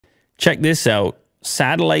Check this out.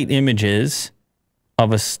 Satellite images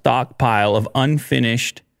of a stockpile of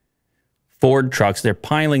unfinished Ford trucks. They're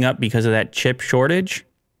piling up because of that chip shortage.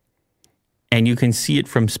 And you can see it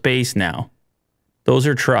from space now. Those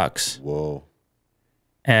are trucks. Whoa.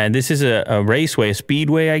 And this is a raceway, a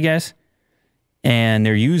speedway, I guess. And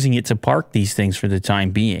they're using it to park these things for the time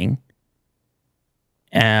being.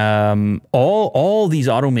 All these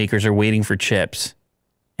automakers are waiting for chips.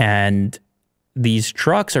 And these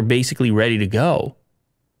trucks are basically ready to go.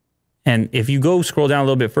 And if you go scroll down a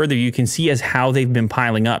little bit further, you can see as how they've been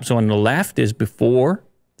piling up. So on the left is before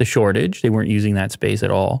the shortage. They weren't using that space at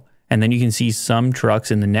all. And then you can see some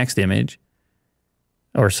trucks in the next image,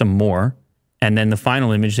 or some more. And then the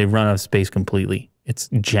final image, they've run out of space completely. It's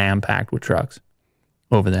jam-packed with trucks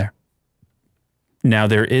over there. Now,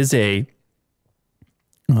 there is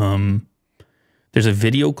there's a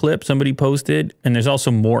video clip somebody posted, and there's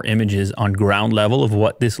also more images on ground level of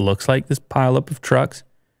what this looks like, this pileup of trucks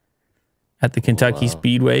at the Kentucky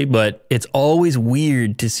Speedway. But it's always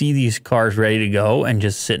weird to see these cars ready to go and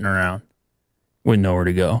just sitting around with nowhere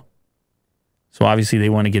to go. So obviously they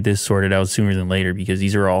want to get this sorted out sooner than later, because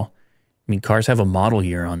these are all, I mean, cars have a model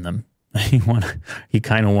year on them. You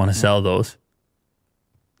kind of want to sell those.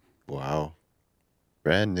 Wow.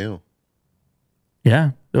 Brand new.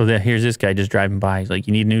 Yeah. So here's this guy just driving by. He's like,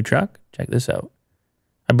 you need a new truck? Check this out.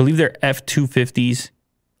 I believe they're F-250s,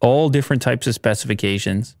 all different types of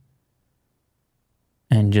specifications.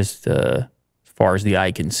 And just as far as the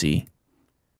eye can see.